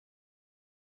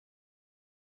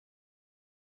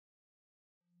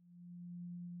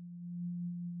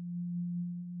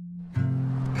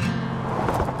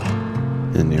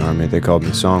In the Army, they called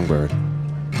me Songbird.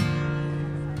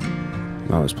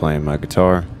 I was playing my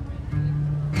guitar.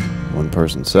 One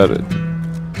person said it.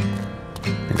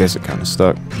 I guess it kind of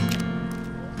stuck.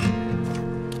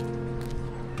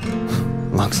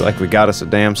 Looks like we got us a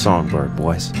damn songbird,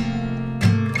 boys.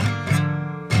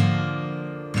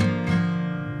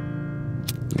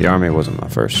 The Army wasn't my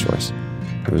first choice.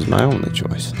 It was my only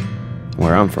choice.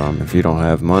 Where I'm from, if you don't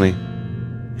have money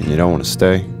and you don't want to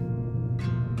stay,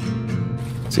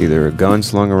 it's either a gun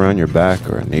slung around your back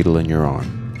or a needle in your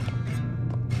arm.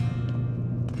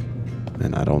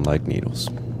 And I don't like needles.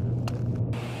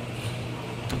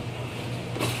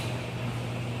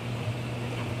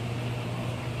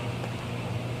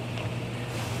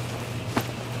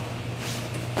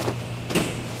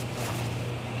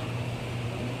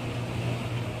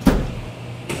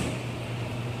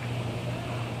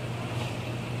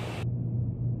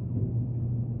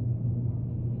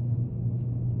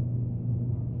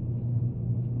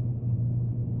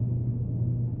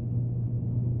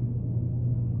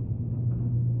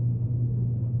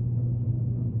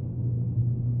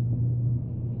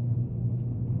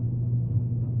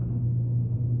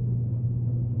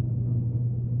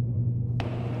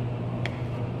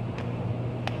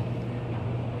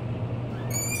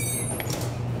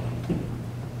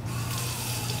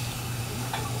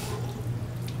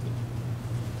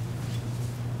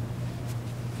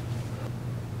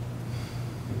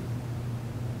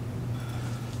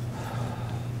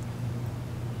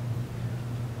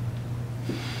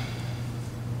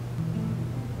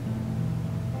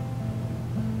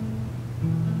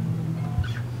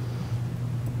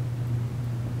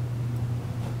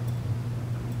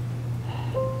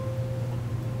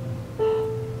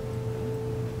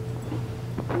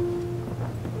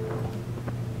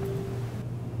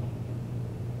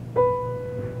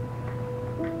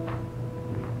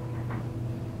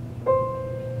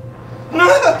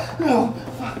 No!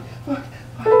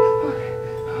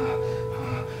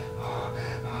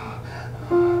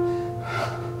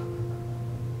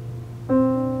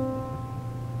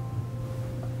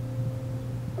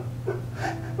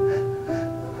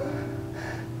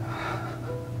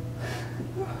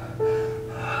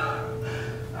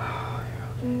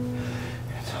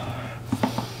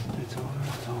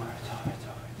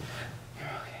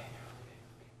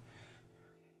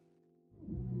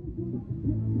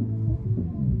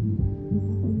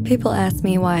 People ask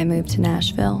me why I moved to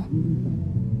Nashville.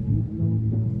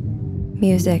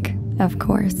 Music, of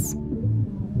course.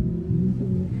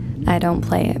 I don't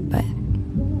play it, but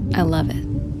I love it.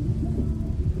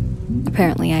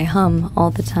 Apparently I hum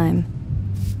all the time.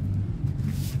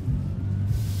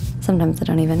 Sometimes I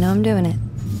don't even know I'm doing it.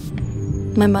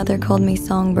 My mother called me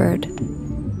Songbird.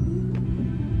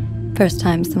 First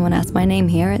time someone asked my name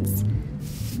here, it's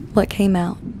what came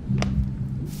out.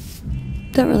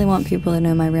 Don't really want people to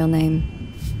know my real name.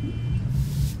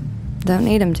 Don't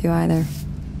need them to either.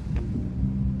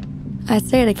 I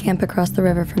stay at a camp across the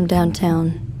river from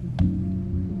downtown.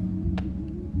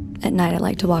 At night I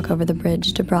like to walk over the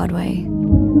bridge to Broadway.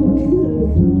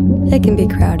 It can be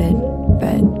crowded,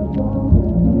 but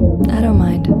I don't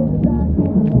mind.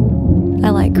 I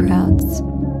like crowds.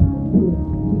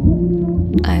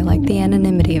 I like the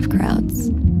anonymity of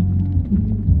crowds.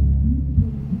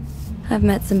 I've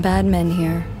met some bad men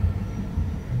here,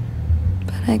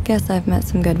 but I guess I've met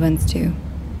some good ones too.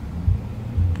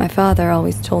 My father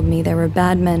always told me there were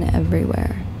bad men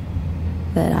everywhere,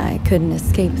 that I couldn't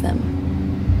escape them.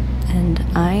 And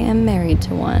I am married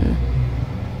to one,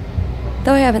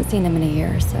 though I haven't seen him in a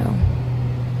year or so.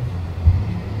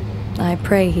 I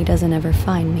pray he doesn't ever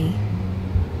find me.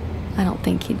 I don't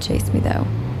think he'd chase me though.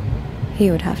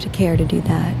 He would have to care to do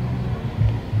that.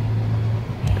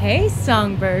 Hey,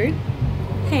 Songbird.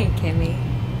 Hey, Kimmy.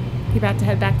 You about to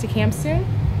head back to camp soon?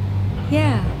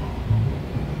 Yeah.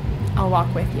 I'll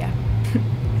walk with you.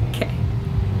 Okay.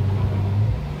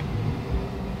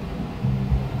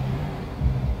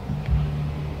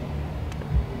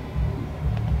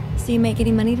 So you make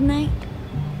any money tonight?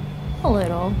 A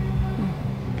little.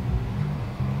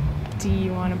 Do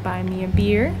you want to buy me a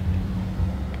beer?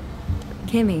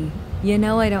 Kimmy, you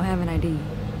know I don't have an ID.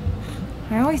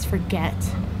 I always forget.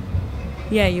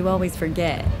 Yeah, you always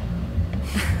forget.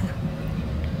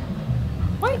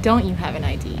 Why don't you have an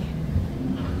ID?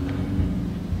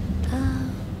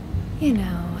 You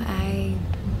know, I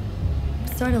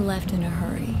sort of left in a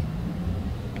hurry.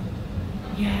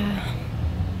 Yeah,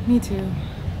 me too.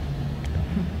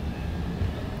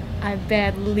 I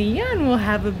bet Leon will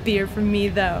have a beer for me,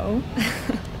 though.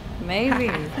 Maybe.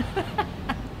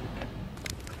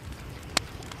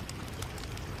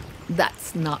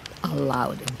 That's not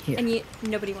allowed in here. And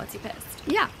nobody wants you pissed.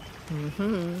 Yeah.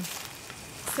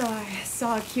 So I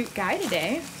saw a cute guy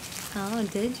today. Oh,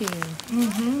 did you?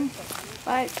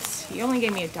 But he only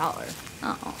gave me $1.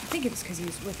 Oh. I think it was because he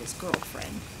was with his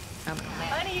girlfriend.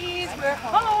 Bunnies, we're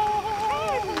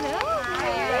home! Hello!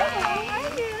 Hi!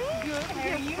 Good, how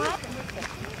are you?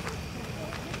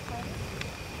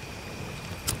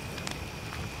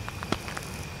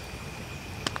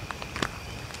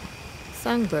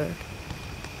 Songbird,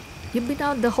 you've been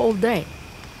out the whole day.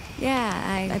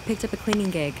 Yeah, I picked up a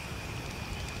cleaning gig.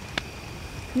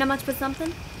 Not much but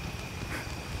something?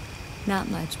 Not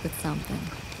much but something.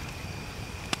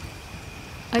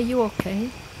 Are you okay?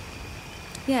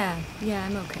 Yeah,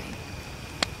 I'm okay.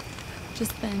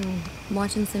 Just been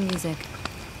watching some music.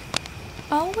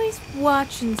 Always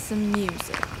watching some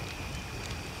music.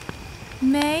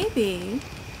 Maybe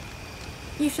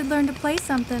you should learn to play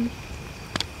something.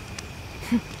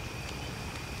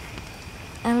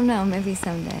 I don't know, maybe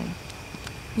someday.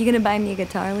 You gonna buy me a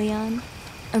guitar, Leon?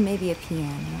 Or maybe a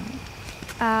piano?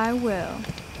 I will.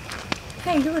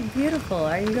 Hey, you look beautiful.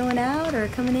 Are you going out or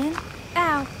coming in?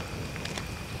 Ow.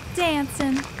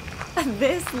 Dancing.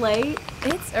 This late?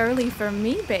 It's early for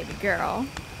me, baby girl.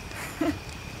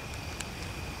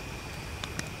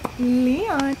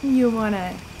 Leon, you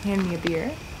wanna hand me a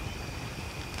beer?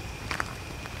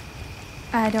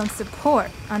 I don't support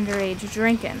underage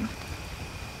drinking.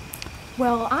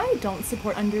 Well, I don't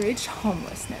support underage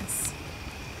homelessness.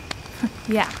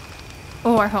 Yeah,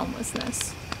 or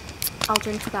homelessness. I'll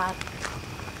drink to that.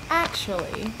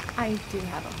 Actually, I do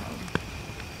have a home.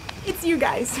 It's you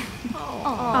guys.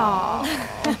 Aww.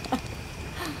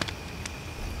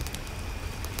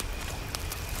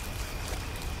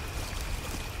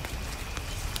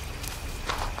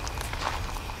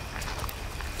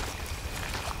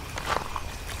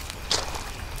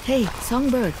 Hey,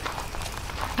 Songbird.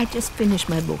 I just finished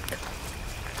my book.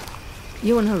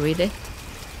 You wanna read it?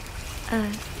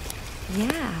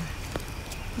 Yeah.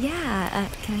 Yeah,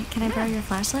 can I borrow your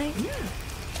flashlight? Yeah.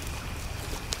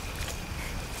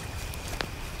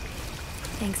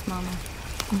 Thanks, Mama.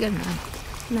 Good night.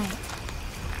 Night.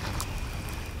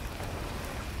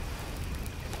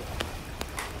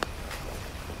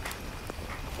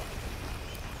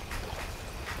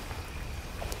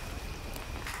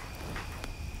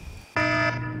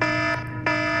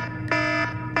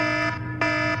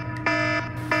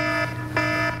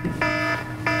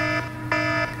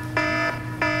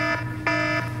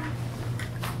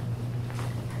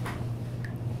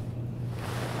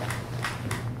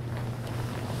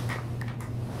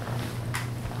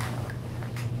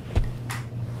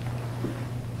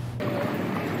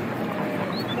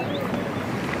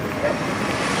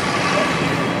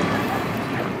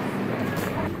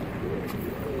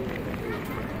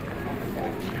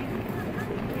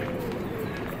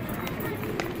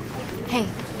 Hey,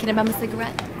 can I bum a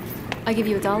cigarette? I'll give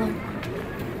you $1.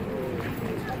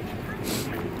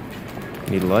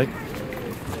 Need a light?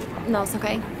 No, it's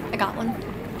okay. I got one.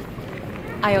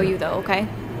 I owe you though, okay?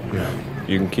 Yeah.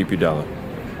 You can keep your $1.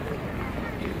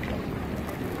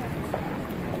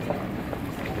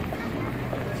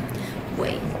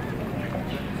 Wait.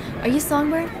 Are you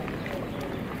Songbird?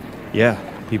 Yeah,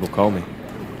 people call me.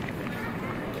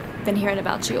 Been hearing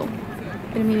about you.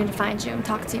 Been meaning to find you and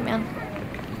talk to you, man.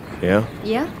 Yeah?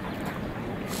 Yeah?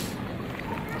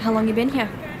 How long you been here?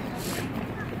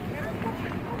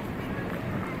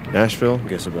 Nashville?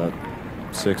 Guess about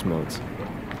 6 months.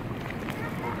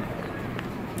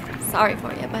 Sorry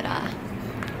for you, but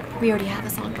we already have a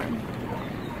Songbird.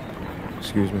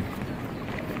 Excuse me?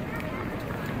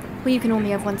 Well, you can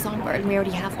only have one Songbird, and we already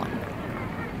have one.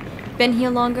 Been here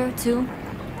longer, too?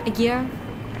 A year?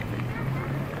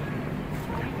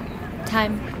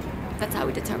 Time. That's how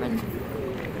we determine.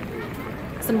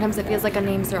 Sometimes it feels like our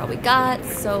names are all we got,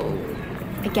 so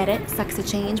I get it. Sucks to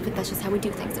change, but that's just how we do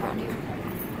things around here.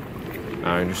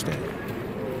 I understand.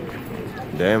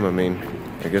 Damn, I mean,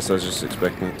 I guess I was just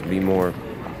expecting it to be more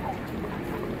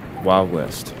Wild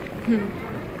West.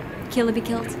 Kill or be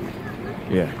killed?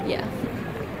 Yeah. Yeah.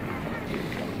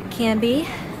 Can be,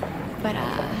 but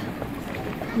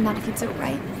not if you do it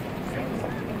right.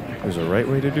 There's a right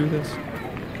way to do this?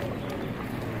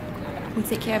 We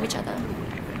take care of each other.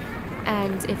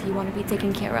 And if you want to be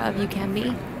taken care of, you can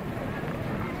be.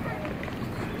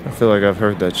 I feel like I've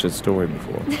heard that shit story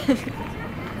before.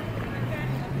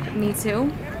 Me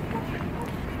too.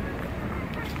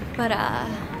 But,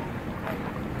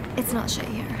 it's not shit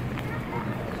here.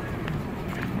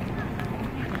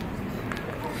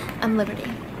 I'm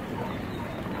Liberty.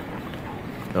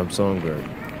 I'm Songbird.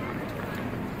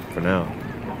 For now,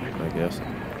 I guess.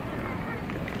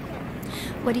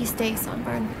 What do you stay,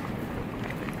 Songbird?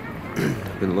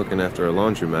 I've been looking after a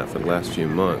laundromat for the last few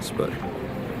months, but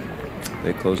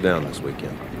they closed down this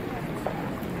weekend.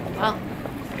 Well,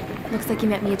 looks like you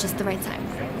met me at just the right time.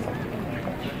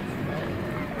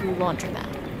 Laundromat.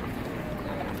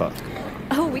 Fuck.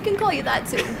 Oh, we can call you that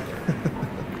too.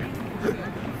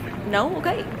 No?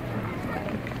 Okay.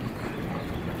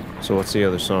 So what's the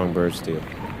other Songbird's deal?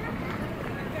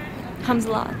 Hums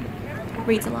a lot.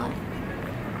 Reads a lot.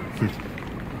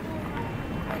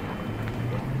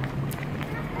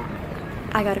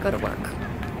 I gotta go to work.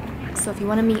 So if you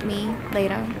want to meet me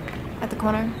later at the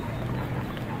corner,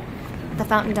 the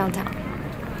fountain downtown.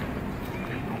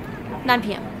 9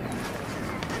 p.m.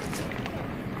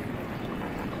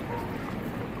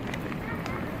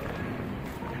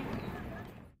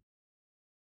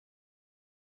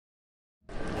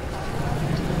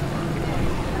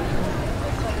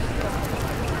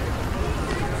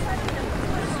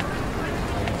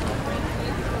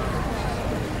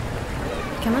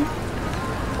 Come on.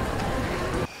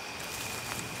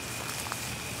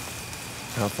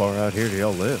 How far out here do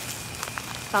y'all live?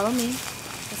 Follow me.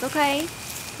 It's okay.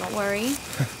 Don't worry.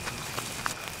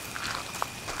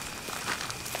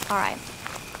 Alright.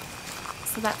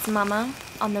 So that's Mama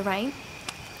on the right.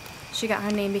 She got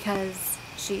her name because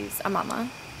she's a mama.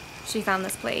 She found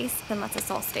this place and lets us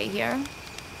all stay here.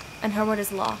 And her word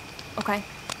is law, okay?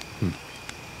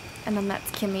 And then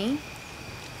that's Kimmy.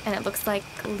 And it looks like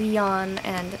Leon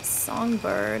and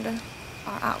Songbird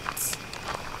are out.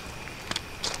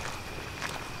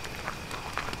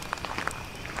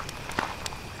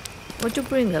 What'd you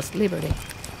bring us, Liberty?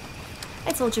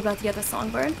 I told you about the other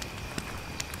Songbird.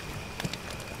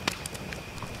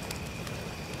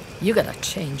 You gotta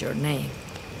change your name.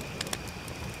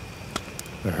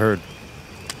 I heard.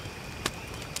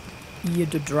 You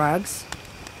do drugs?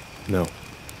 No.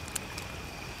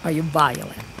 Are you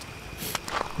violent?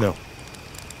 No.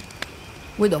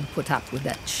 We don't put up with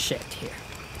that shit here.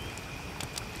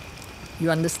 You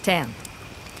understand?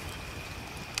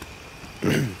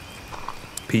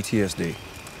 PTSD.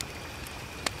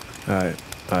 I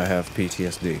have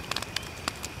PTSD.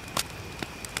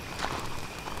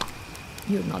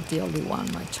 You're not the only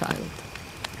one, my child.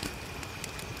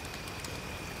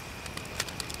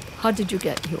 How did you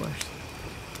get yours?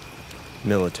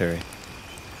 Military.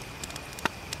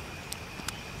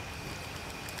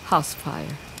 House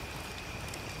fire.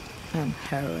 And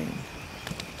heroin.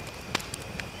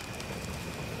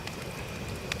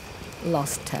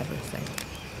 Lost everything.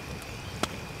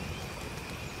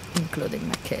 Including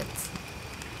my kids.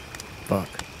 Fuck.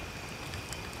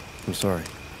 I'm sorry.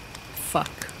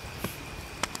 Fuck.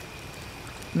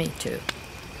 Me too.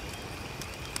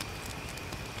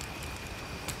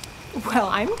 Well,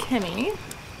 I'm Kimmy.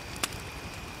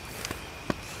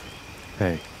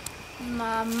 Hey.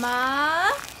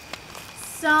 Mama,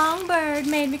 Songbird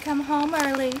made me come home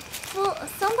early. Well,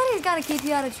 somebody's gotta keep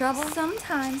you out of trouble.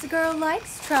 Sometimes a girl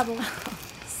likes trouble.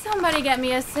 Somebody get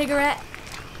me a cigarette.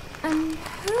 And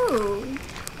who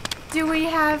do we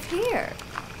have here?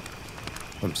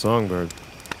 I'm Songbird.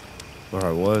 Or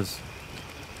I was.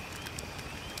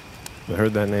 I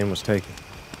heard that name was taken.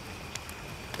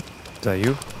 Is that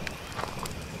you?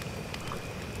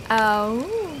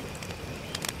 Oh.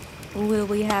 Will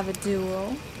we have a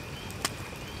duel?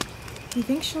 You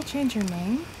think she'll change her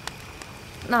name?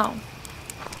 No.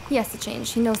 He has to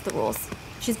change. He knows the rules.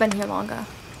 She's been here longer.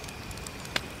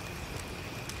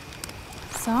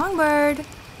 Songbird.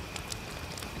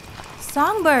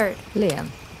 Songbird. Liam,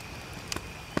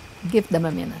 give them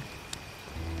a minute.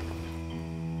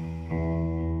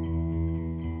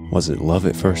 Was it love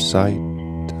at first sight?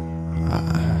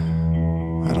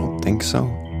 I don't think so.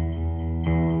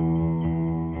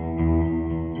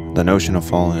 The notion of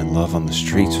falling in love on the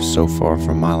streets was so far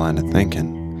from my line of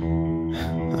thinking.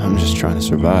 I'm just trying to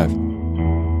survive.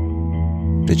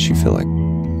 Did she feel like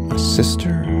my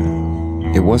sister?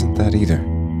 It wasn't that either.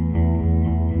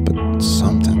 But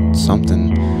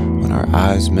something when our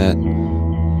eyes met,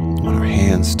 when our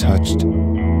hands touched.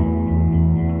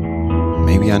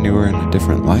 Maybe I knew her in a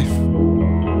different life.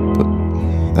 But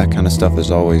that kind of stuff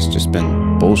has always just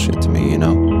been bullshit to me, you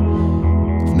know?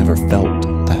 I've never felt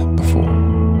that before,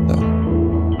 though.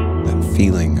 That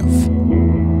feeling of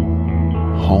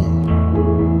home.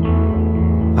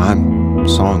 I'm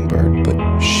Songbird,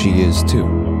 but she is too.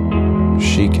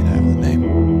 She can have the name.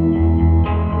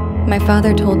 My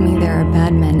father told me there are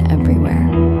bad men everywhere.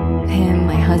 Him,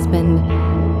 my husband.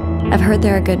 I've heard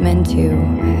there are good men too.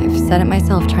 I've said it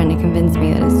myself, trying to convince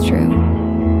me that it's true.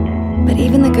 But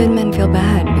even the good men feel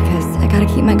bad because I gotta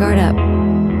keep my guard up.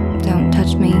 Don't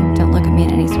touch me, don't look at me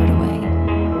in any sort of way.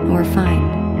 And we're fine.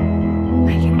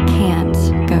 I can't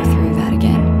go through that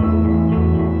again.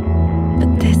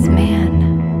 But this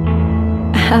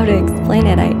man, how to explain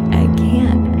it, I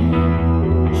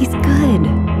can't. He's good,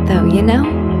 though, you know?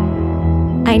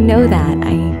 I know that.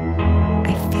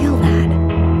 I feel that.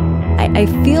 I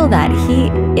feel that he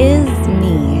is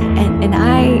me, and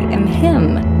I am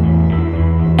him.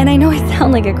 And I know I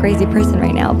sound like a crazy person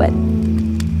right now, but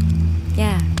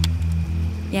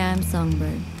yeah, I'm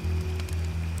Songbird.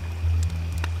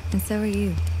 And so are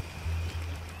you.